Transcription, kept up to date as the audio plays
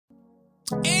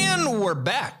And we're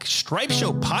back. Stripe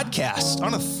Show podcast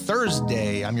on a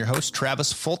Thursday. I'm your host,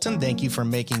 Travis Fulton. Thank you for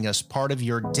making us part of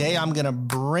your day. I'm going to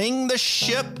bring the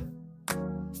ship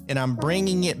and I'm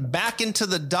bringing it back into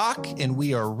the dock, and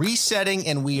we are resetting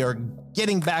and we are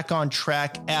getting back on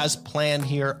track as planned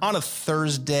here on a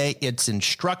Thursday. It's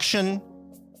instruction.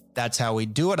 That's how we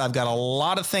do it. I've got a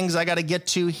lot of things I got to get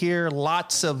to here.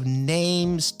 Lots of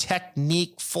names,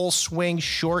 technique, full swing,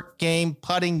 short game,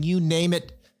 putting, you name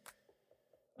it.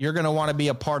 You're going to want to be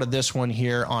a part of this one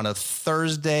here on a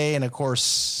Thursday. And of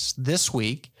course, this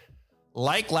week,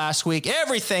 like last week,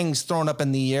 everything's thrown up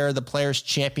in the air. The Players'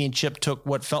 Championship took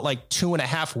what felt like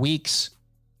 2.5 weeks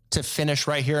to finish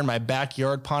right here in my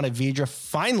backyard, Ponte Vedra.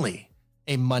 Finally,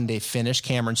 a Monday finish.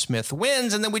 Cameron Smith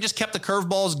wins, and then we just kept the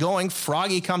curveballs going.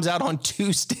 Froggy comes out on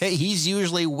Tuesday. He's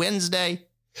usually Wednesday.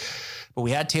 But we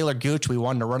had Taylor Gooch. We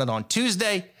wanted to run it on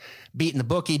Tuesday. Beating the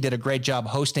Bookie, did a great job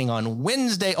hosting on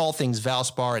Wednesday, all things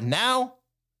Valspar. And now,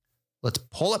 let's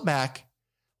pull it back.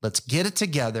 Let's get it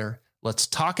together. Let's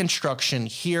talk instruction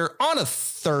here on a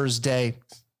Thursday.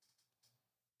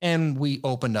 And we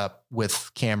opened up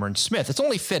with Cameron Smith. It's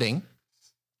only fitting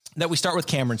that we start with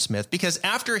Cameron Smith because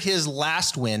after his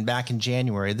last win back in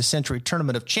January, the Century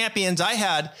Tournament of Champions, I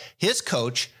had his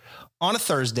coach on a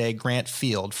Thursday, Grant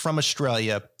Field from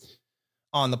Australia,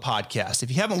 on the podcast. If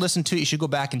you haven't listened to it, you should go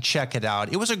back and check it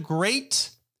out. It was a great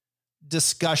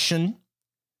discussion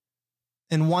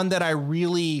and one that I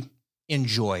really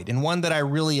enjoyed and one that I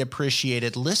really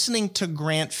appreciated listening to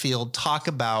Grant Field talk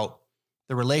about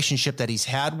the relationship that he's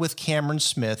had with Cameron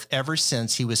Smith ever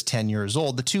since he was 10 years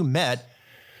old. The two met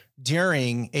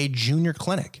during a junior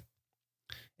clinic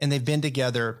and they've been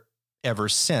together ever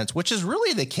since, which is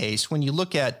really the case when you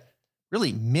look at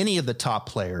really many of the top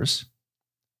players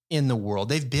in the world.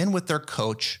 They've been with their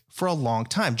coach for a long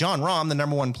time. Jon Rahm, the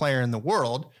number one player in the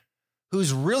world,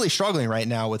 who's really struggling right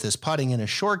now with his putting and his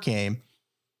short game,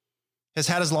 has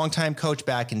had his longtime coach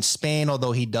back in Spain,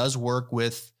 although he does work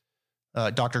with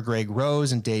Dr. Greg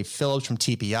Rose and Dave Phillips from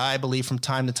TPI, I believe, from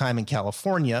time to time in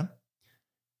California.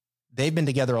 They've been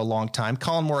together a long time.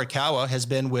 Colin Morikawa has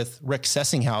been with Rick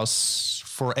Sessinghaus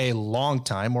for a long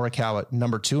time. Morikawa,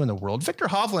 number 2 in the world. Viktor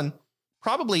Hovland,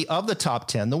 probably of the top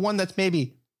 10, the one that's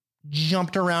maybe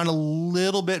jumped around a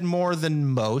little bit more than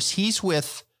most. He's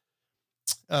with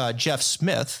Jeff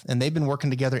Smith, and they've been working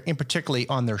together in particularly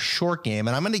on their short game.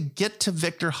 And I'm going to get to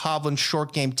Viktor Hovland's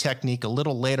short game technique a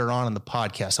little later on in the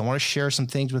podcast. I want to share some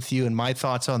things with you and my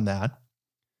thoughts on that.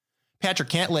 Patrick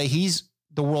Cantlay, he's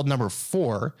the world number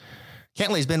 4.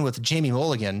 Cantlay's been with Jamie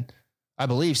Mulligan, I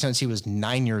believe, since he was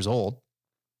 9 years old.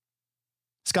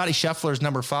 Scotty Scheffler's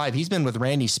number 5. He's been with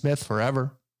Randy Smith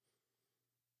forever.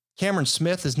 Cameron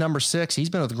Smith is number 6. He's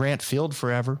been with Grant Field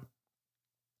forever.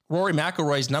 Rory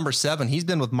McIlroy's number 7. He's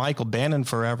been with Michael Bannon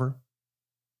forever.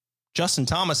 Justin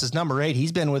Thomas is number 8.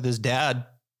 He's been with his dad,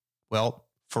 well,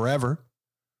 forever.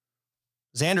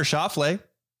 Xander Schauffele,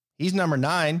 he's number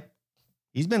 9.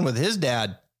 He's been with his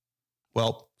dad,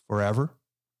 well, forever.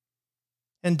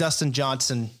 And Dustin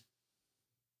Johnson,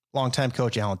 longtime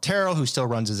coach Alan Terrell, who still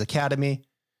runs his academy.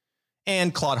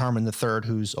 And Claude Harmon III,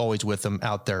 who's always with them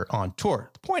out there on tour.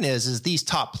 The point is these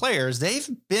top players, they've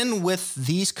been with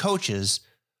these coaches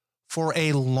for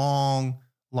a long,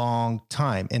 long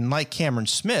time. And like Cameron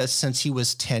Smith, since he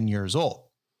was 10 years old.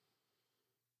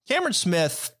 Cameron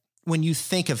Smith, when you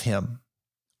think of him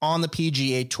on the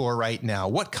PGA Tour right now,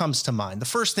 what comes to mind? The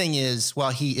first thing is, well,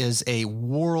 he is a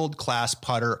world-class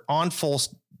putter on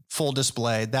full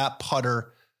display. That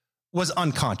putter was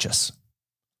unconscious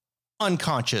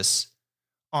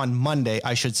on Monday,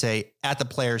 I should say, at the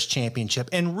Players' Championship,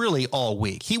 and really all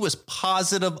week. He was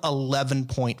positive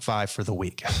 11.5 for the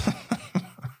week.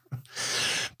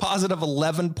 Positive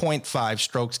 11.5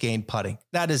 strokes gained putting.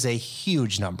 That is a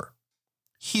huge number.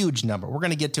 Huge number. We're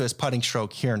going to get to his putting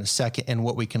stroke here in a second and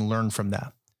what we can learn from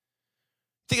that.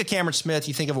 Think of Cameron Smith,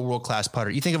 you think of a world-class putter.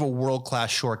 You think of a world-class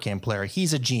short game player.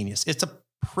 He's a genius. It's a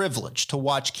privilege to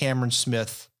watch Cameron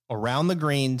Smith around the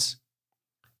greens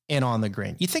and on the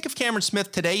green. You think of Cameron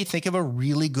Smith today, you think of a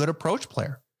really good approach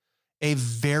player, a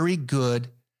very good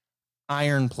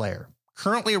iron player.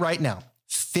 Currently right now,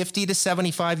 50 to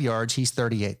 75 yards, he's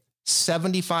 38th.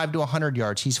 75 to 100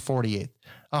 yards, he's 48th.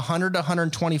 100 to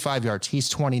 125 yards, he's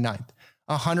 29th.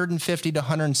 150 to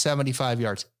 175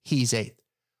 yards, he's 8th.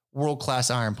 World-class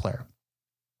iron player.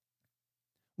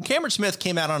 When Cameron Smith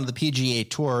came out onto the PGA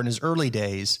Tour in his early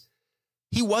days,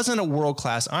 he wasn't a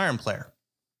world-class iron player.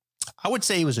 I would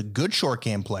say he was a good short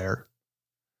game player,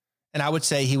 and I would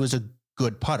say he was a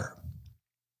good putter.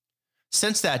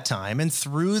 Since that time and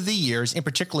through the years, and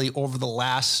particularly over the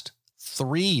last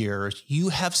 3 years, you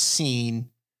have seen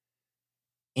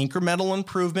incremental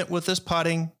improvement with his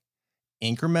putting,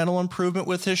 incremental improvement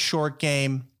with his short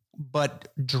game, but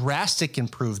drastic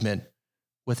improvement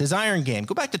with his iron game.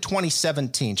 Go back to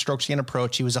 2017, strokes gained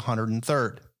approach, he was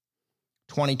 103rd.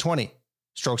 2020,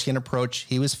 strokes gained approach,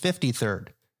 he was 53rd.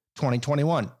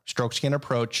 2021, strokes gained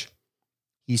approach,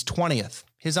 he's 20th.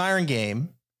 His iron game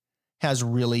has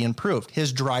really improved.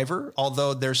 His driver,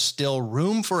 although there's still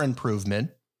room for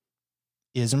improvement,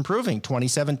 is improving.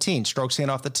 2017, strokes gained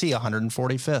off the tee,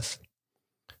 145th.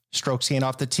 Strokes gained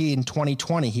off the tee in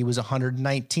 2020, he was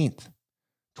 119th.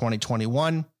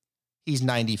 2021, he's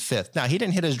 95th. Now, he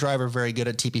didn't hit his driver very good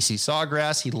at TPC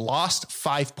Sawgrass. He lost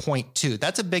 5.2.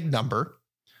 That's a big number,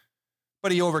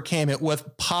 but he overcame it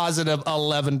with positive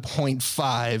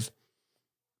 11.5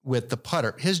 with the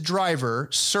putter. His driver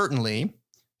certainly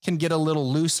can get a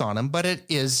little loose on him, but it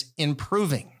is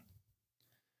improving.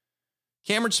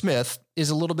 Cameron Smith is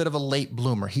a little bit of a late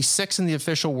bloomer. He's 6th in the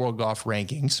official World Golf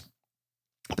rankings,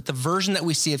 but the version that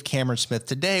we see of Cameron Smith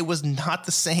today was not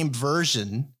the same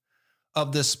version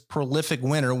of this prolific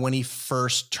winner when he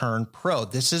first turned pro.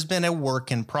 This has been a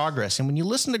work in progress. And when you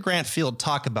listen to Grant Field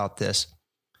talk about this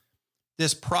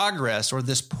progress, or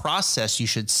this process, you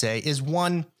should say, is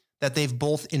one that they've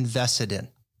both invested in.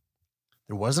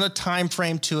 There wasn't a time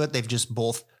frame to it. They've just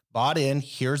both bought in.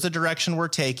 Here's the direction we're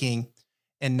taking,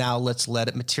 and now let's let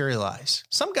it materialize.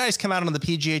 Some guys come out on the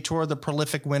PGA Tour, the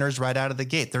prolific winners right out of the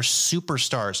gate. They're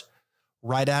superstars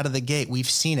right out of the gate. We've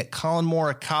seen it. Colin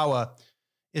Morikawa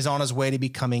is on his way to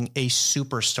becoming a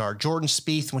superstar. Jordan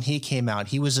Spieth, when he came out,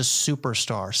 he was a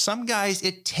superstar. Some guys,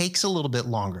 it takes a little bit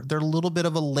longer. They're a little bit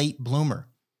of a late bloomer.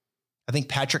 I think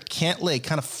Patrick Cantlay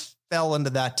kind of fell into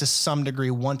that to some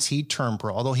degree once he turned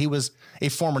pro. Although he was a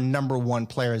former number one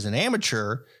player as an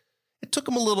amateur, it took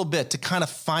him a little bit to kind of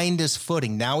find his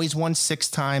footing. Now he's won 6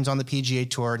 times on the PGA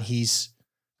Tour, and he's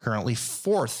currently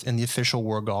 4th in the official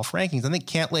World Golf rankings. I think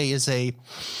Cantlay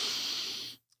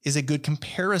is a good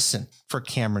comparison for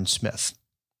Cameron Smith.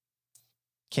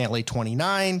 Cantlay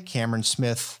 29, Cameron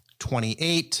Smith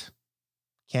 28.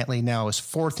 Cantlay now is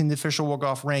 4th in the official World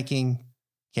Golf ranking.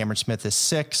 Cameron Smith is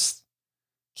 6th.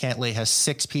 Cantlay has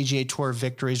 6 PGA Tour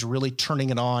victories, really turning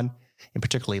it on, and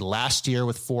particularly last year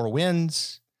with 4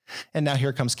 wins. And now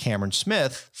here comes Cameron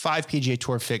Smith, 5 PGA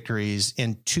Tour victories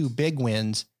and 2 big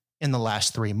wins in the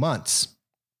last 3 months.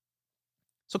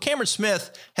 So Cameron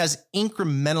Smith has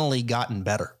incrementally gotten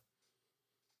better.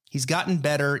 He's gotten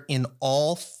better in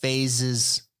all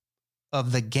phases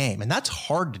of the game, and that's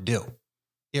hard to do.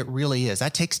 It really is.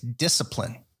 That takes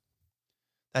discipline.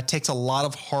 That takes a lot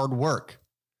of hard work.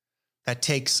 That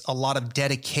takes a lot of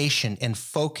dedication and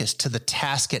focus to the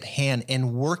task at hand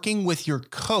and working with your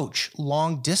coach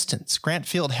long distance. Grant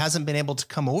Field hasn't been able to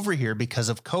come over here because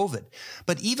of COVID,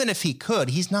 but even if he could,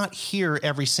 he's not here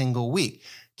every single week.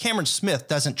 Cameron Smith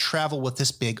doesn't travel with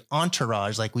this big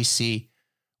entourage like we see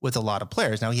with a lot of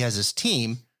players. Now he has his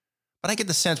team, but I get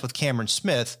the sense with Cameron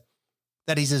Smith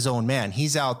that he's his own man.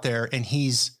 He's out there and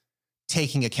he's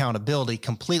taking accountability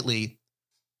completely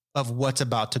of what's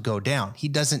about to go down. He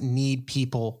doesn't need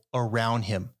people around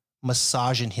him,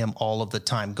 massaging him all of the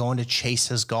time, going to chase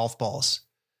his golf balls.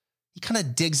 He kind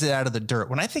of digs it out of the dirt.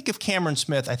 When I think of Cameron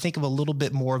Smith, I think of a little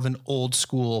bit more of an old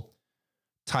school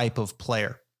type of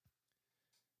player.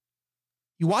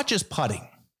 You watch his putting.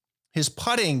 His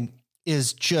putting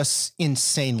is just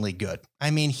insanely good.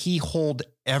 I mean, he holed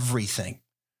everything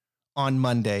on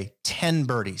Monday, 10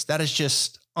 birdies. That is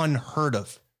just unheard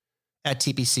of at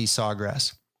TPC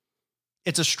Sawgrass.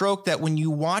 It's a stroke that when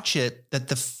you watch it, that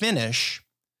the finish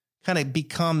kind of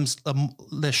becomes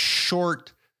the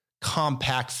short,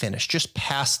 compact finish, just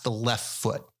past the left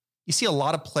foot. You see a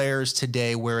lot of players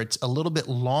today where it's a little bit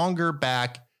longer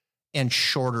back and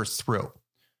shorter through,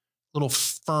 a little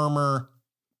firmer,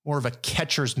 more of a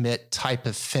catcher's mitt type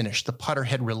of finish. The putter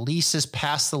head releases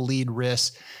past the lead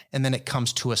wrist, and then it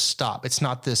comes to a stop. It's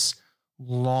not this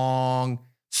long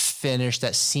finish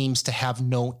that seems to have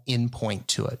no endpoint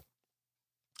to it.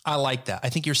 I like that. I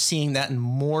think you're seeing that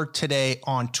more today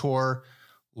on tour.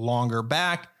 Longer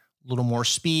back, a little more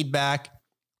speed back,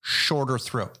 shorter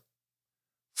through,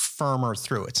 firmer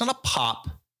through. It's not a pop,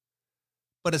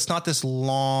 but it's not this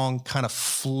long kind of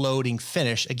floating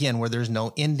finish, again, where there's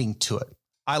no ending to it.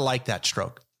 I like that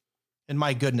stroke. And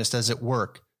my goodness, does it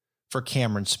work for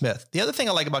Cameron Smith. The other thing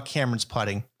I like about Cameron's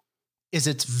putting is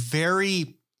it's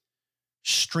very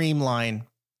streamlined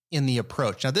in the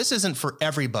approach. Now, this isn't for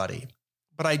everybody,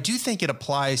 but I do think it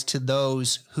applies to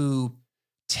those who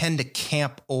tend to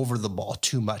camp over the ball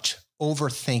too much,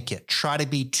 overthink it, try to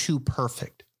be too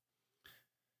perfect.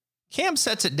 Cam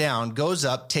sets it down, goes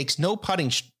up, takes no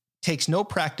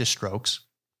practice strokes,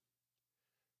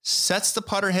 sets the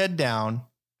putter head down,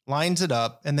 lines it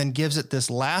up, and then gives it this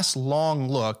last long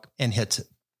look and hits it.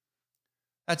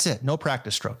 That's it. No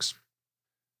practice strokes.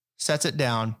 Sets it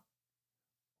down,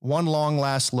 one long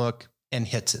last look, and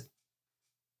hits it.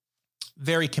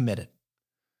 Very committed.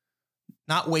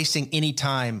 Not wasting any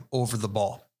time over the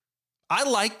ball. I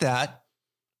like that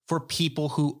for people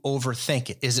who overthink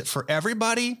it. Is it for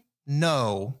everybody?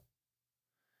 No.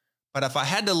 But if I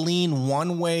had to lean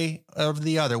one way or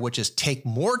the other, which is take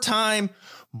more time,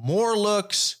 more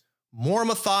looks, more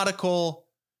methodical,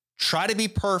 try to be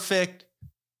perfect.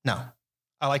 No,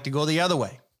 I like to go the other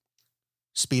way.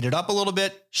 Speed it up a little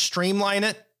bit, streamline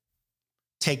it,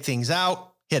 take things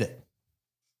out, hit it.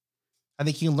 I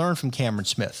think you can learn from Cameron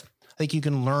Smith. I think you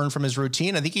can learn from his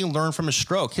routine. I think you can learn from his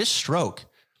stroke. His stroke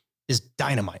is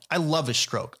dynamite. I love his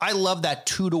stroke. I love that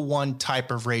 2-to-1 type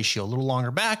of ratio. A little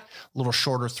longer back, a little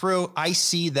shorter through. I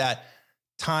see that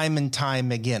time and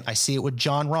time again. I see it with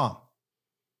Jon Rahm.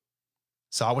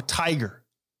 Saw it with Tiger.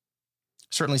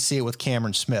 Certainly see it with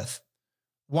Cameron Smith.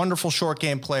 Wonderful short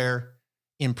game player,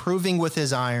 improving with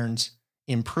his irons,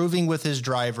 improving with his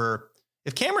driver.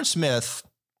 If Cameron Smith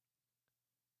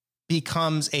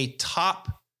becomes a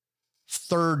top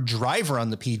third driver on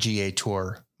the PGA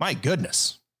Tour, my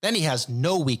goodness, then he has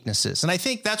no weaknesses. And I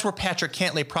think that's where Patrick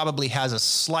Cantlay probably has a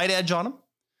slight edge on him.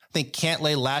 I think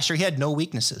Cantlay last year, he had no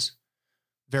weaknesses.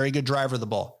 Very good driver of the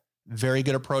ball, very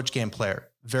good approach game player,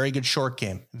 very good short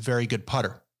game, very good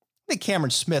putter. I think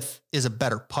Cameron Smith is a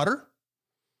better putter.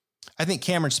 I think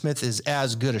Cameron Smith is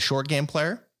as good a short game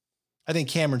player. I think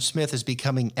Cameron Smith is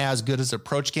becoming as good as an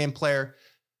approach game player.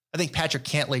 I think Patrick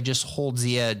Cantlay just holds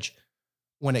the edge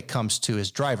when it comes to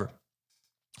his driver.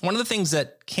 One of the things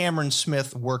that Cameron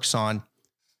Smith works on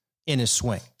in his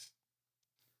swing.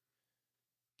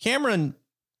 Cameron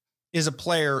is a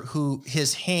player who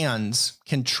his hands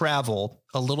can travel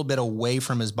a little bit away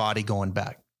from his body going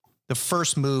back. The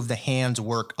first move, the hands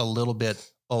work a little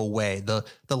bit away. The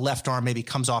left arm maybe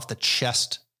comes off the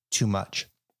chest too much.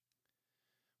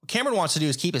 What Cameron wants to do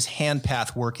is keep his hand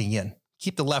path working in.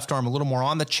 Keep the left arm a little more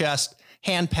on the chest,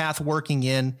 hand path working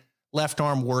in, left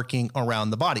arm working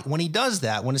around the body. When he does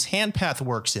that, when his hand path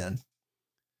works in,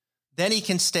 then he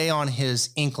can stay on his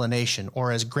inclination,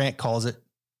 or as Grant calls it,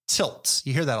 tilts.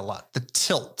 You hear that a lot, the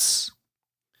tilts.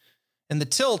 And the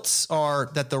tilts are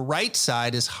that the right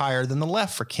side is higher than the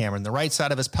left for Cameron. The right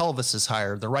side of his pelvis is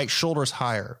higher. The right shoulder is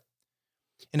higher.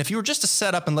 And if you were just to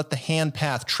set up and let the hand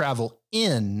path travel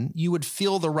in, you would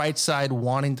feel the right side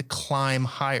wanting to climb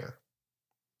higher.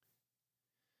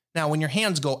 Now, when your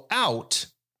hands go out,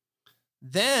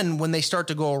 then when they start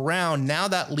to go around, now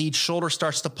that lead shoulder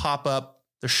starts to pop up.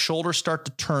 The shoulders start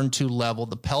to turn too level.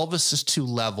 The pelvis is too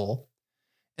level.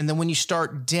 And then when you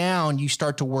start down, you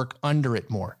start to work under it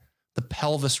more. The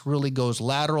pelvis really goes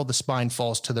lateral. The spine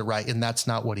falls to the right, and that's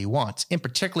not what he wants. In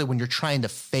particular, when you're trying to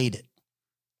fade it.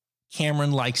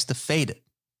 Cameron likes to fade it.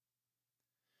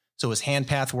 So his hand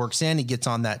path works in. He gets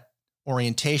on that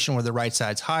orientation where the right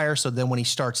side's higher. So then when he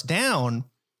starts down,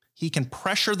 he can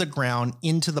pressure the ground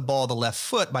into the ball of the left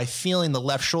foot by feeling the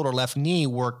left shoulder, left knee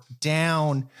work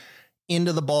down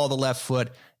into the ball of the left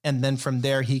foot. And then from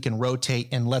there, he can rotate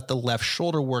and let the left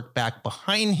shoulder work back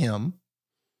behind him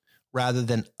rather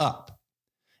than up.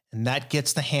 And that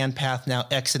gets the hand path now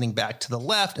exiting back to the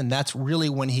left. And that's really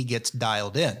when he gets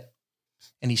dialed in.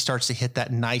 And he starts to hit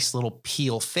that nice little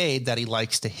peel fade that he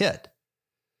likes to hit.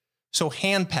 So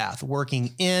hand path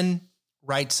working in,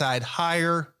 right side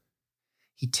higher.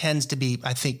 He tends to be,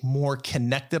 I think, more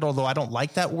connected, although I don't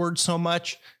like that word so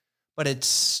much, but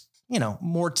it's,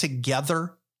 more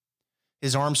together.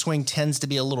 His arm swing tends to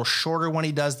be a little shorter when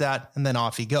he does that, and then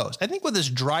off he goes. I think with his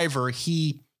driver,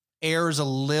 he airs a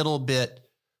little bit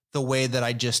the way that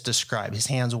I just described. His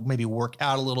hands will maybe work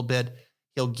out a little bit.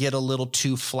 He'll get a little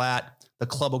too flat. The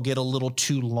club will get a little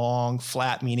too long,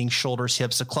 flat meaning shoulders,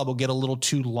 hips. The club will get a little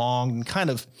too long and kind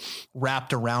of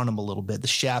wrapped around him a little bit. The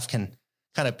shaft can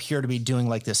kind of appear to be doing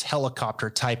like this helicopter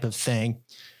type of thing.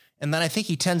 And then I think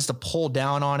he tends to pull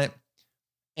down on it.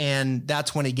 And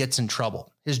that's when he gets in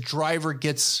trouble. His driver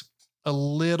gets a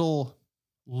little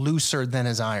looser than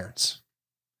his irons.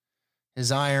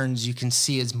 His irons, you can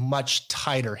see, is much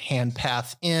tighter. Hand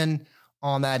path in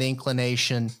on that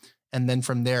inclination. And then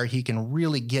from there, he can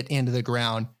really get into the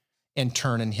ground and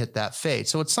turn and hit that fade.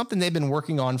 So it's something they've been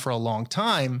working on for a long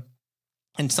time.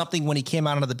 And something when he came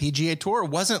out onto the PGA Tour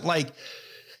wasn't like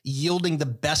yielding the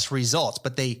best results,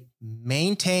 but they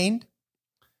maintained,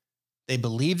 they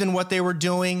believed in what they were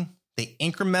doing, they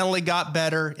incrementally got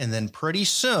better, and then pretty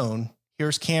soon,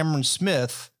 here's Cameron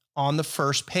Smith on the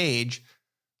first page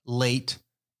late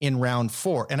in round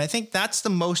 4. And I think that's the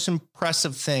most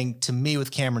impressive thing to me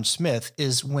with Cameron Smith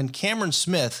is when Cameron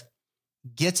Smith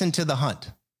gets into the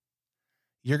hunt,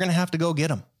 you're going to have to go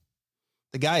get him.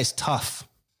 The guy is tough.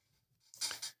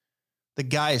 The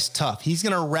guy is tough. He's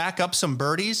going to rack up some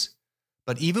birdies,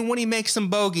 but even when he makes some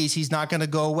bogeys, he's not going to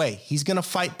go away. He's going to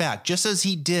fight back, just as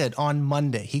he did on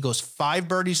Monday. He goes 5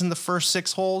 birdies in the first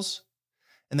 6 holes,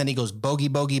 and then he goes bogey,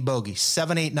 bogey, bogey,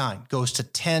 7, 8, 9, goes to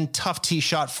 10, tough tee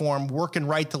shot form, working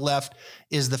right to left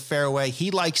is the fairway.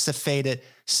 He likes to fade it,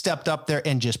 stepped up there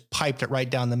and just piped it right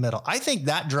down the middle. I think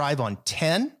that drive on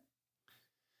 10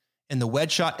 and the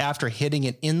wedge shot after hitting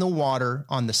it in the water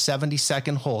on the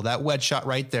 72nd hole, that wedge shot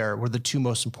right there were the 2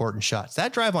 most important shots.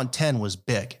 That drive on 10 was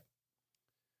big.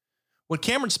 What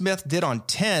Cameron Smith did on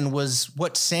 10 was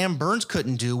what Sam Burns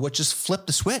couldn't do, which is flip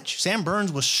the switch. Sam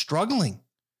Burns was struggling.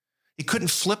 He couldn't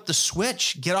flip the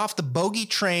switch, get off the bogey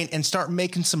train and start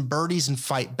making some birdies and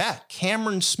fight back.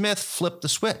 Cameron Smith flipped the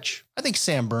switch. I think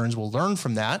Sam Burns will learn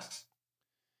from that.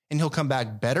 And he'll come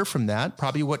back better from that.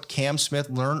 Probably what Cam Smith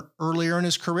learned earlier in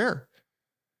his career.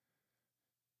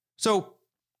 So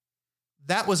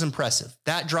that was impressive.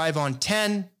 That drive on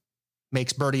 10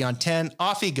 makes birdie on 10.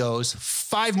 Off he goes.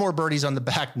 5 more birdies on the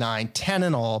back 9, 10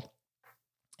 in all.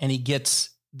 And he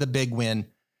gets the big win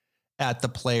at the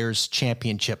Players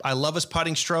Championship. I love his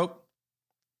putting stroke.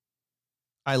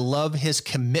 I love his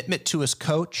commitment to his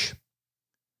coach.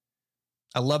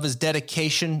 I love his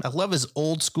dedication. I love his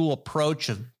old school approach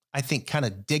of, I think, kind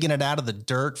of digging it out of the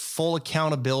dirt, full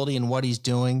accountability in what he's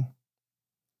doing.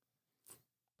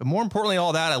 But more importantly,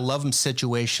 all that, I love him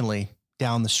situationally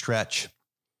down the stretch.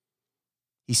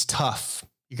 He's tough.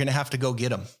 You're going to have to go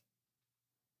get him.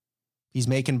 He's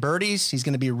making birdies. He's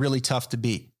going to be really tough to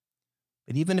beat.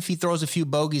 But even if he throws a few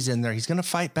bogeys in there, he's going to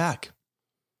fight back.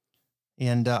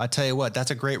 And I tell you what,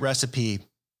 that's a great recipe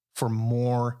for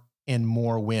more and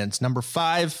more wins. Number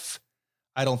 5,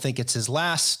 I don't think it's his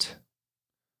last.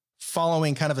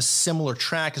 Following kind of a similar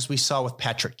track as we saw with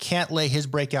Patrick Cantlay, his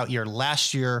breakout year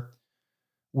last year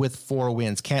with 4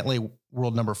 wins. Cantlay,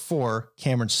 world number 4,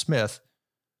 Cameron Smith,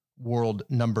 world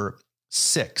number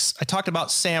 6. I talked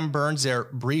about Sam Burns there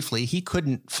briefly. He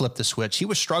couldn't flip the switch. He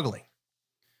was struggling.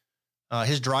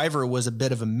 His driver was a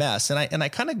bit of a mess. And I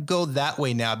kind of go that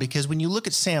way now because when you look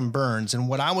at Sam Burns and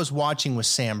what I was watching with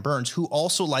Sam Burns, who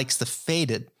also likes the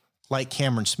faded like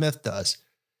Cameron Smith does,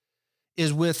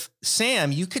 is with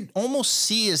Sam, you could almost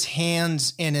see his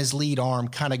hands and his lead arm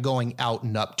kind of going out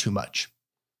and up too much.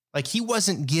 Like he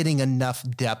wasn't getting enough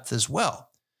depth as well.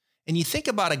 And you think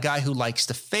about a guy who likes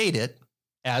to fade it,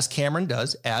 as Cameron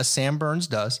does, as Sam Burns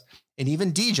does, and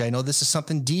even DJ. I know this is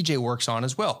something DJ works on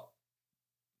as well.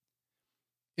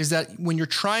 Is that when you're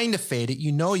trying to fade it,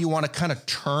 you know you want to kind of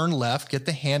turn left, get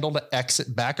the handle to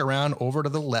exit back around over to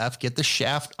the left, get the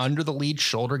shaft under the lead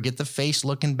shoulder, get the face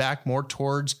looking back more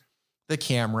towards the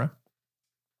camera.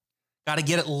 Got to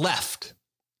get it left.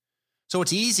 So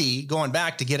it's easy going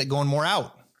back to get it going more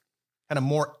out, kind of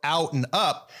more out and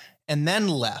up, and then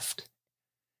left.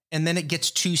 And then it gets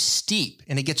too steep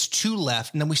and it gets too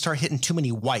left. And then we start hitting too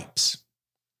many wipes.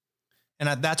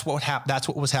 And that's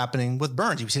what was happening with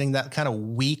Burns. He was hitting that kind of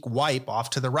weak wipe off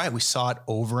to the right. We saw it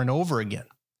over and over again.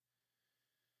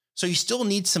 So you still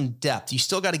need some depth. You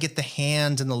still got to get the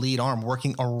hands and the lead arm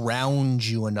working around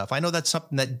you enough. I know that's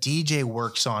something that DJ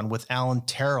works on with Alan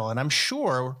Terrell. And I'm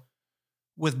sure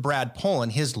with Brad Polin,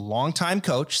 his longtime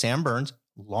coach, Sam Burns,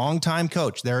 longtime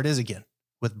coach, there it is again,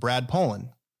 with Brad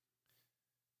Polin,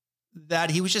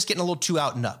 that he was just getting a little too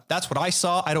out and up. That's what I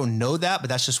saw. I don't know that, but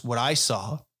that's just what I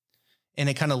saw. And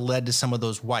it kind of led to some of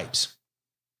those wipes.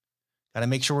 Got to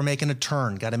make sure we're making a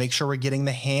turn. Got to make sure we're getting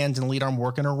the hands and lead arm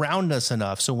working around us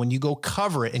enough. So when you go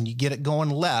cover it and you get it going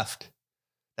left,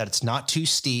 that it's not too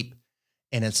steep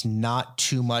and it's not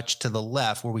too much to the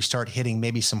left where we start hitting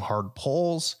maybe some hard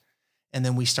pulls and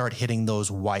then we start hitting those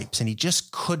wipes. And he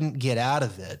just couldn't get out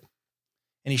of it.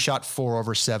 And he shot 4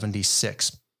 over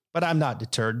 76. But I'm not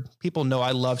deterred. People know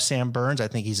I love Sam Burns. I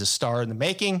think he's a star in the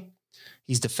making.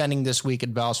 He's defending this week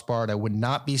at Valspar. I would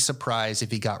not be surprised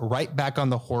if he got right back on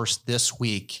the horse this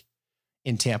week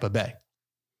in Tampa Bay.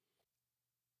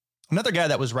 Another guy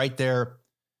that was right there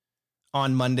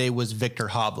on Monday was Viktor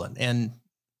Hovland. And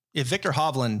if Viktor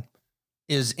Hovland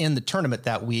is in the tournament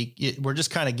that week, we're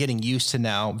just kind of getting used to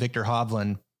now Viktor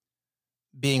Hovland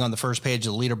being on the first page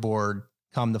of the leaderboard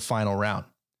come the final round.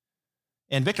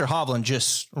 And Viktor Hovland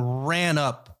just ran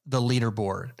up the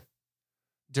leaderboard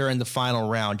during the final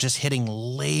round, just hitting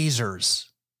lasers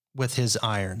with his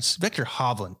irons. Viktor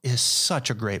Hovland is such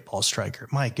a great ball striker.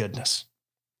 My goodness.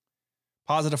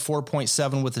 Positive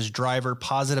 4.7 with his driver,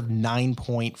 positive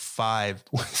 9.5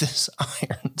 with his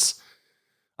irons.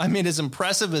 I mean, as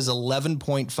impressive as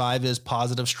 11.5 is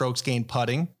positive strokes gained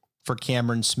putting for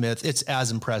Cameron Smith, it's as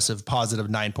impressive, positive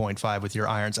 9.5 with your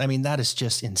irons. I mean, that is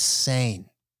just insane.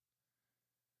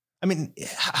 I mean,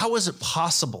 how is it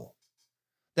possible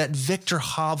that Viktor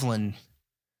Hovland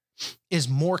is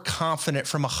more confident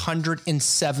from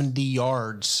 170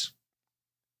 yards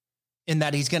in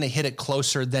that he's going to hit it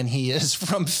closer than he is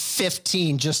from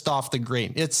 15 just off the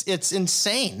green? It's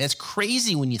insane. It's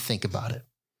crazy when you think about it.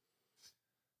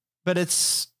 But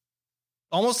it's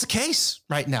almost the case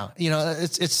right now. You know,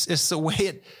 it's the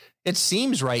way it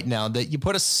seems right now, that you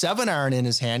put a 7-iron in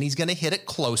his hand, he's going to hit it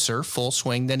closer, full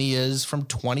swing, than he is from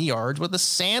 20 yards with a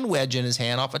sand wedge in his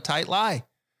hand off a tight lie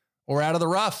or out of the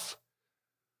rough.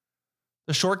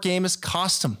 The short game has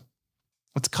cost him.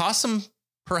 It's cost him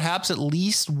perhaps at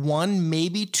least one,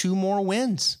 maybe two more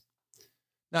wins.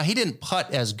 Now, he didn't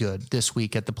putt as good this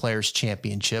week at the Players'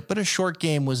 Championship, but his short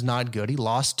game was not good. He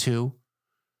lost 2.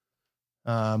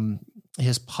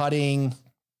 His putting,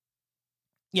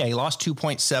 he lost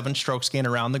 2.7 strokes gained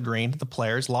around the green to the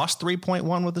Players, lost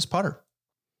 3.1 with his putter.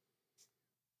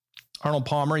 Arnold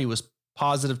Palmer, he was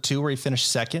positive 2 where he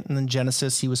finished second. And then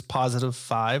Genesis, he was positive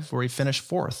 5 where he finished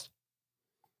fourth.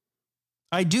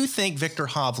 I do think Viktor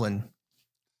Hovland,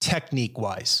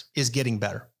 technique-wise, is getting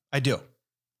better. I do.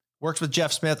 Works with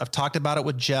Jeff Smith. I've talked about it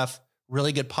with Jeff.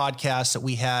 Really good podcast that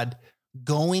we had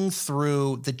going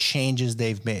through the changes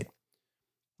they've made.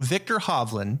 Viktor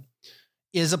Hovland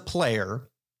is a player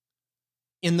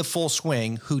in the full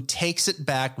swing who takes it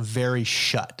back very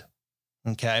shut.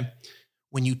 Okay.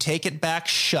 When you take it back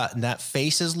shut and that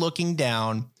face is looking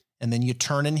down and then you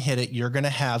turn and hit it, you're going to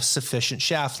have sufficient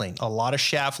shaft lean, a lot of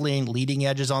shaft lean, leading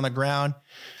edges on the ground,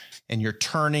 and you're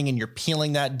turning and you're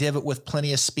peeling that divot with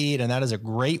plenty of speed. And that is a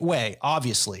great way,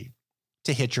 obviously,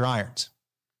 to hit your irons.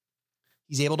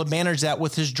 He's able to manage that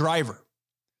with his driver.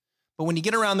 But when you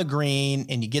get around the green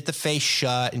and you get the face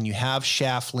shut and you have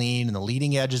shaft lean and the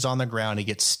leading edges on the ground, it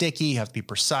gets sticky. You have to be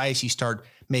precise. You start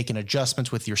making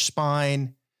adjustments with your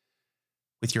spine,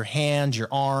 with your hands, your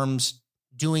arms,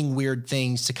 doing weird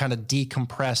things to kind of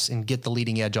decompress and get the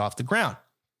leading edge off the ground.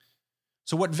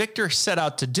 So what Viktor set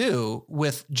out to do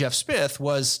with Jeff Smith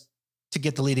was to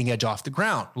get the leading edge off the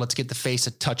ground. Let's get the face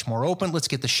a touch more open. Let's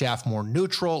get the shaft more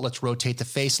neutral. Let's rotate the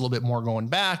face a little bit more going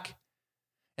back.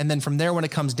 And then from there, when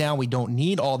it comes down, we don't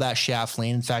need all that shaft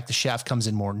lean. In fact, the shaft comes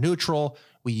in more neutral.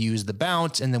 We use the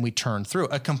bounce and then we turn through.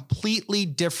 A completely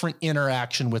different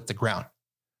interaction with the ground.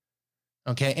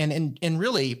 Okay. And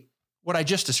really what I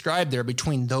just described there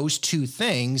between those two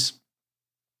things,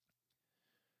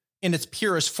 in its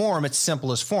purest form, its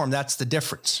simplest form, that's the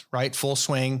difference, right? Full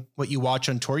swing, what you watch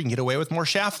on tour, you can get away with more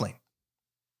shaft lean.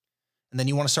 And then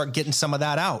you want to start getting some of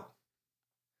that out.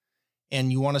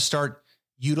 And you want to start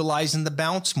utilizing the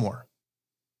bounce more.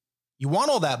 You want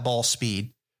all that ball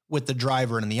speed with the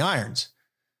driver and the irons,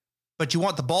 but you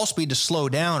want the ball speed to slow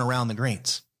down around the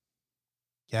greens.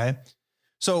 Okay.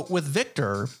 So with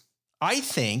Viktor, I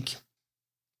think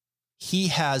he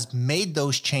has made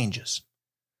those changes.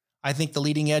 I think the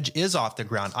leading edge is off the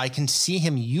ground. I can see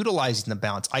him utilizing the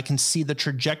bounce. I can see the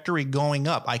trajectory going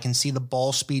up. I can see the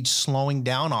ball speed slowing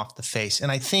down off the face.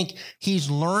 And I think he's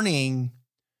learning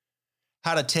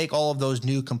how to take all of those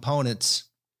new components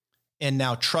and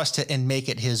now trust it and make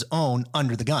it his own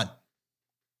under the gun.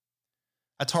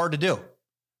 That's hard to do,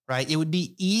 right? It would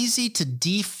be easy to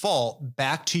default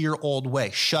back to your old way.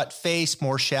 Shut face,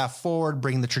 more shaft forward,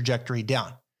 bring the trajectory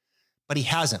down. But he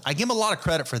hasn't. I give him a lot of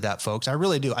credit for that, folks. I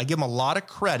really do. I give him a lot of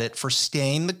credit for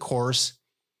staying the course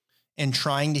and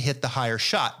trying to hit the higher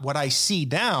shot. What I see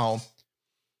now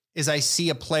is I see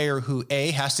a player who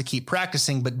A, has to keep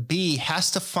practicing, but B,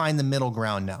 has to find the middle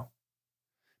ground now.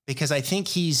 Because I think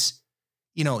he's,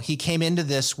 he came into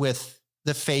this with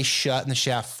the face shut and the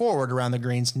shaft forward around the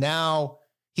greens. Now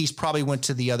he's probably went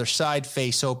to the other side,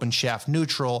 face open, shaft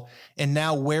neutral. And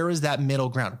now where is that middle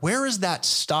ground? Where is that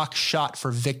stock shot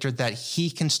for Viktor that he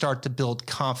can start to build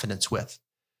confidence with?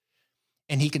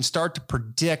 And he can start to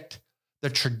predict the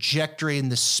trajectory and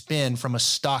the spin from a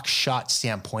stock shot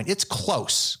standpoint. It's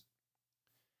close.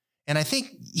 And I think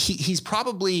he's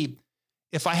probably,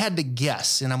 if I had to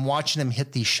guess, and I'm watching him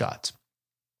hit these shots,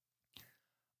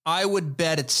 I would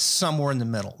bet it's somewhere in the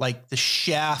middle. Like the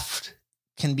shaft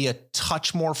can be a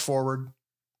touch more forward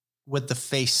with the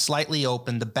face slightly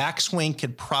open. The backswing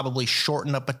could probably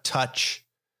shorten up a touch.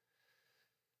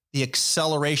 The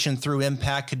acceleration through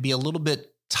impact could be a little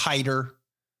bit tighter,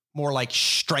 more like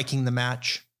striking the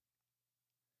match.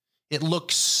 It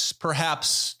looks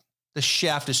perhaps the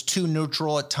shaft is too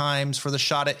neutral at times for the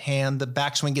shot at hand. The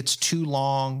backswing gets too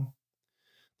long.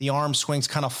 The arm swing's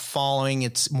kind of following.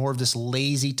 It's more of this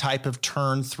lazy type of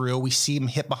turn through. We see him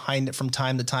hit behind it from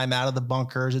time to time out of the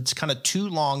bunkers. It's kind of too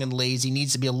long and lazy.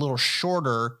 Needs to be a little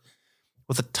shorter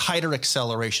with a tighter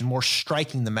acceleration, more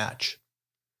striking the match.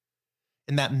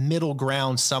 In that middle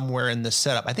ground somewhere in the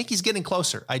setup. I think he's getting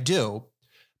closer. I do.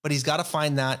 But he's got to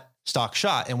find that stock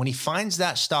shot. And when he finds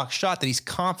that stock shot that he's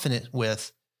confident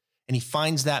with, and he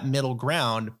finds that middle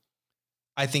ground,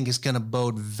 I think is going to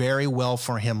bode very well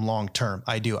for him long-term.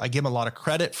 I do. I give him a lot of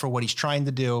credit for what he's trying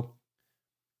to do.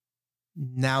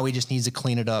 Now he just needs to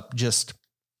clean it up just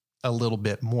a little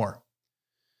bit more.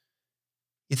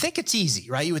 You think it's easy,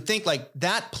 right? You would think like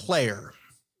that player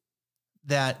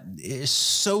that is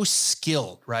so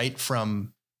skilled, right?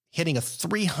 From hitting a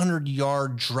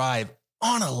 300-yard drive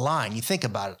on a line. You think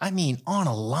about it. I mean, on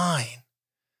a line.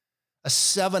 A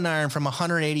 7-iron from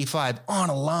 185 on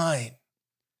a line.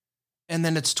 And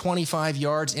then it's 25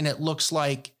 yards and it looks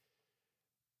like,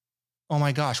 oh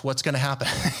my gosh, what's going to happen?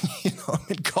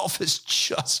 Golf is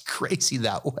just crazy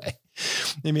that way.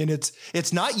 I mean,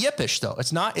 it's not yippish though.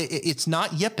 It's not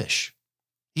yippish.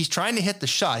 He's trying to hit the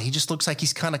shot. He just looks like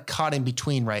he's kind of caught in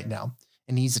between right now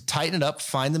and he needs to tighten it up,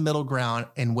 find the middle ground,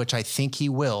 in which I think he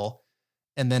will.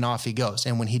 And then off he goes.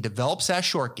 And when he develops that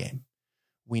short game,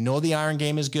 we know the iron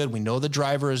game is good. We know the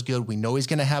driver is good. We know he's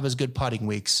going to have his good putting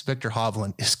weeks. Viktor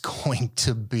Hovland is going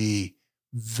to be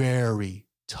very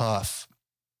tough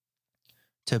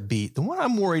to beat. The one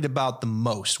I'm worried about the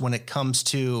most when it comes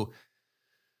to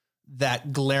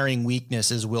that glaring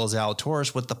weakness is Will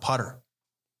Zalatoris with the putter.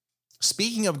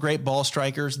 Speaking of great ball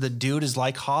strikers, the dude is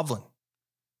like Hovland.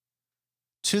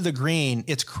 To the green,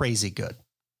 it's crazy good.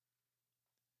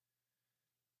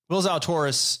 Will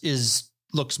Zalatoris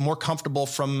looks more comfortable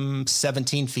from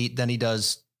 17 feet than he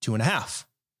does 2.5.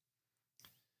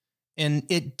 And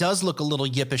it does look a little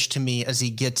yippish to me as he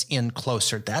gets in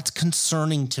closer. That's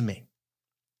concerning to me.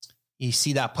 You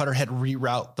see that putter head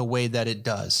reroute the way that it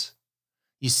does.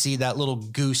 You see that little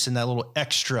goose and that little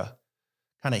extra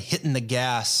kind of hitting the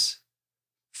gas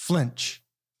flinch.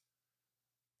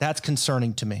 That's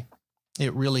concerning to me.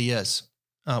 It really is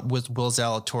with Will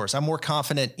Zalatoris. I'm more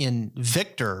confident in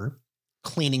Viktor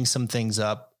cleaning some things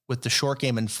up with the short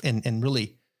game and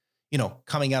really,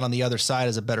 coming out on the other side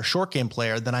as a better short game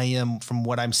player than I am from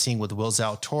what I'm seeing with Will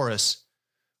Zalatoris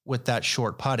with that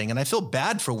short putting. And I feel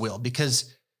bad for Will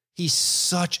because he's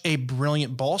such a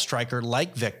brilliant ball striker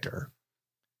like Viktor.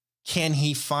 Can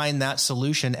he find that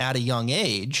solution at a young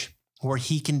age where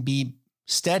he can be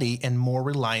steady and more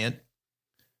reliant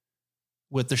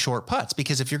with the short putts?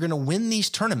 Because if you're going to win these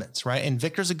tournaments, right? And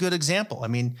Viktor's a good example. I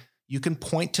mean, you can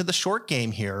point to the short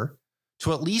game here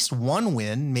to at least one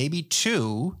win, maybe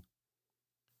two.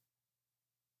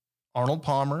 Arnold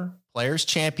Palmer, Players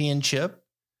Championship,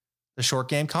 the short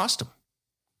game cost him.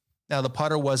 Now, the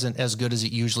putter wasn't as good as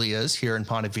it usually is here in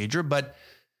Ponte Vedra, but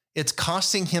it's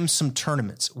costing him some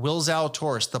tournaments. Will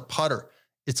Zalatoris, the putter,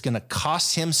 it's going to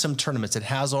cost him some tournaments. It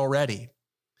has already.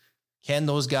 Can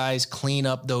those guys clean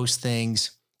up those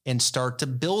things and start to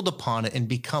build upon it and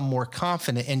become more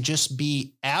confident and just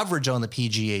be average on the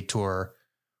PGA Tour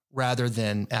rather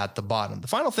than at the bottom? The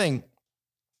final thing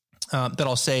that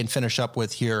I'll say and finish up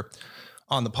with here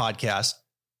on the podcast,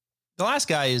 the last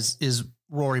guy is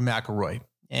Rory McIlroy.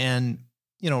 And,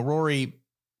 Rory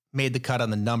made the cut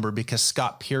on the number because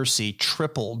Scott Piercy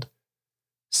tripled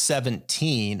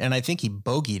 17. And I think he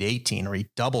bogeyed 18 or he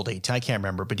doubled 18. I can't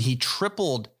remember, but he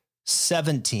tripled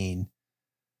 17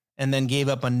 and then gave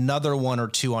up another one or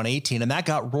two on 18. And that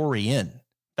got Rory in. In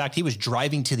fact, he was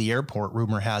driving to the airport,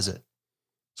 rumor has it.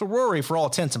 So Rory, for all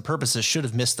intents and purposes, should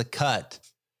have missed the cut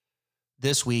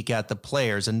this week at the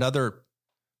Players. Another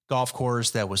golf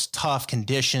course that was tough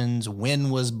conditions,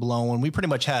 wind was blowing. We pretty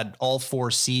much had all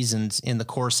four seasons in the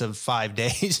course of 5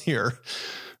 days here.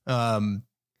 And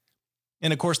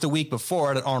of course, the week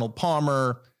before at Arnold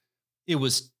Palmer, it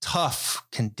was tough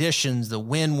conditions. The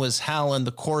wind was howling.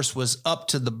 The course was up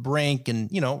to the brink. And,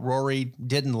 Rory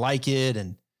didn't like it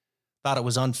and thought it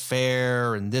was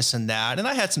unfair and this and that. And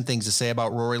I had some things to say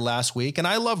about Rory last week, and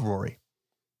I love Rory.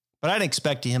 But I didn't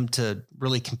expect him to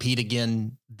really compete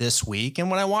again this week.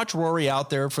 And when I watch Rory out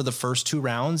there for the first two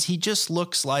rounds, he just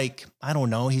looks like, I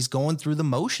don't know, he's going through the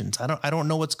motions. I don't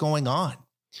know what's going on.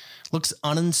 Looks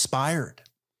uninspired.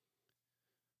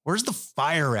 Where's the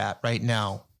fire at right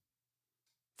now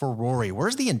for Rory?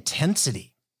 Where's the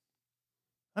intensity?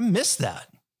 I miss that.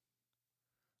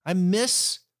 I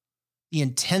miss the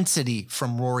intensity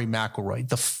from Rory McIlroy,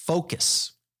 the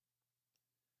focus.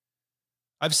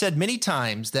 I've said many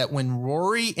times that when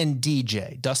Rory and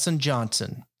DJ, Dustin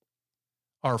Johnson,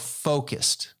 are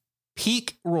focused,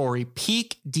 Peak Rory,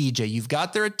 peak DJ. You've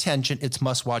got their attention. It's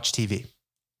must-watch TV.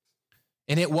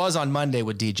 And it was on Monday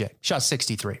with DJ. Shot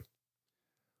 63.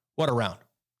 What a round.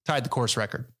 Tied the course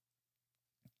record.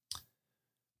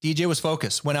 DJ was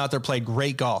focused. Went out there, played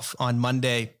great golf on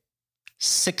Monday.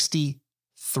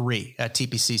 63 at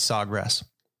TPC Sawgrass.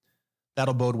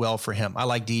 That'll bode well for him. I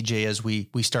like DJ as we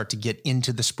start to get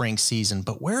into the spring season.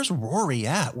 But where's Rory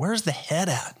at? Where's the head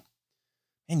at?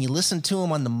 And you listen to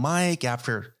him on the mic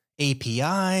after API,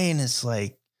 and it's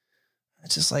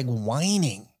just like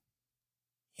whining.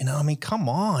 You know, I mean, come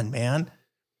on, man.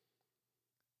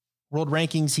 World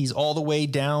rankings, he's all the way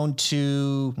down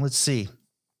to,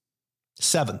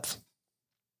 7th.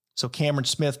 So Cameron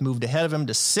Smith moved ahead of him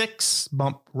to 6,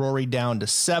 bumped Rory down to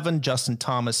 7, Justin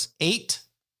Thomas 8.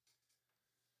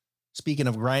 Speaking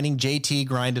of grinding, JT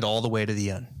grinded all the way to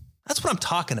the end. That's what I'm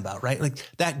talking about, right? Like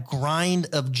that grind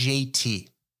of JT.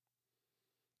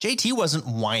 JT wasn't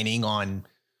whining on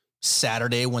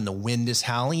Saturday when the wind is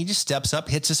howling. He just steps up,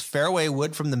 hits his fairway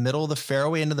wood from the middle of the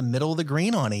fairway into the middle of the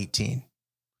green on 18.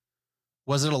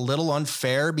 Was it a little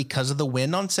unfair because of the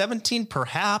wind on 17?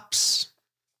 Perhaps.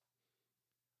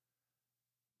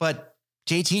 But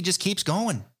JT just keeps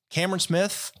going. Cameron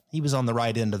Smith, he was on the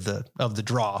right end of the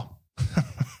draw.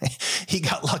 He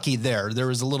got lucky there. There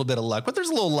was a little bit of luck, but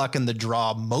there's a little luck in the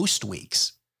draw most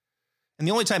weeks. And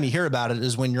the only time you hear about it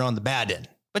is when you're on the bad end.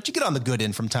 But you get on the good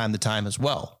end from time to time as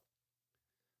well.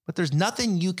 But there's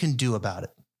nothing you can do about it.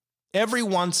 Every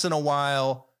once in a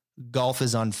while, golf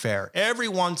is unfair. Every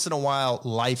once in a while,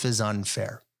 life is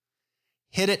unfair.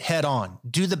 Hit it head on.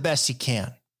 Do the best you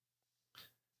can.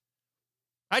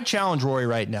 I challenge Rory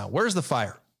right now. Where's the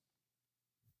fire?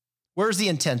 Where's the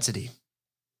intensity?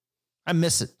 I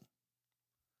miss it.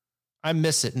 I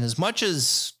miss it. And as much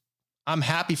as I'm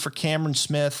happy for Cameron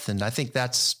Smith, and I think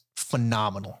that's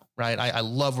phenomenal, right? I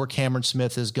love where Cameron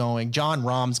Smith is going. John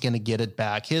Rahm's going to get it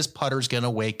back. His putter's going to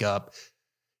wake up.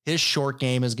 His short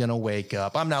game is going to wake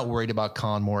up. I'm not worried about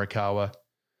Colin Morikawa.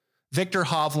 Viktor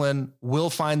Hovland will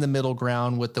find the middle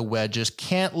ground with the wedges.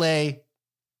 Cantlay,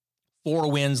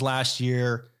 4 wins last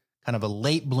year, kind of a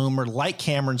late bloomer like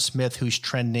Cameron Smith, who's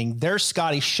trending. There's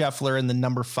Scotty Scheffler in the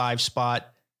number 5 spot,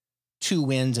 2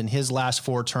 wins in his last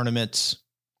 4 tournaments.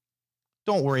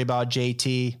 Don't worry about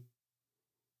JT.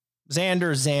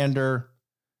 Xander,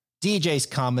 DJ's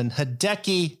coming.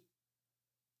 Hideki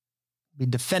be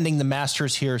defending the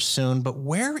Masters here soon, but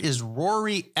where is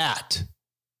Rory at?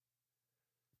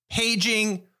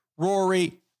 Paging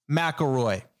Rory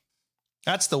McIlroy.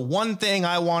 That's the one thing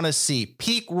I want to see.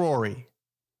 Peak Rory,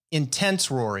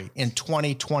 intense Rory in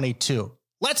 2022.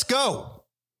 Let's go.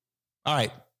 All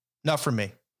right, enough from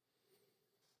me.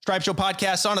 Stripe Show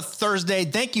podcast on a Thursday.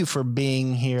 Thank you for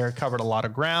being here. Covered a lot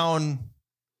of ground.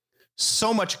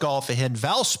 So much golf ahead.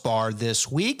 Valspar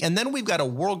this week. And then we've got a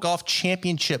World Golf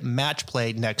Championship match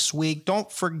play next week.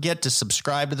 Don't forget to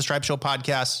subscribe to the Stripe Show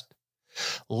podcast.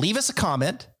 Leave us a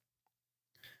comment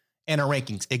and our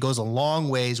rankings. It goes a long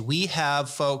ways. We have,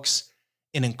 folks,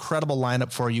 an incredible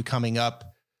lineup for you coming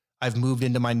up. I've moved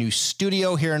into my new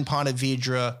studio here in Ponte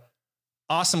Vedra.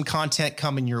 Awesome content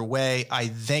coming your way. I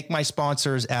thank my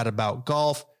sponsors at About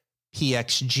Golf,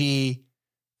 PXG,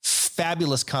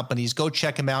 fabulous companies. Go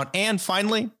check them out. And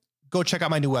finally, go check out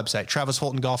my new website,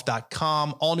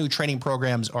 TravisFultonGolf.com. All new training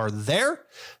programs are there.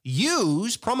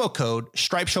 Use promo code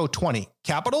StripeShow20,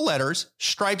 capital letters,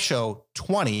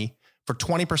 StripeShow20 for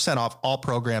 20% off all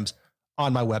programs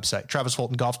on my website,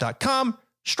 TravisFultonGolf.com.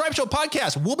 Stripe Show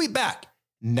podcast. We'll be back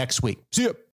next week. See you.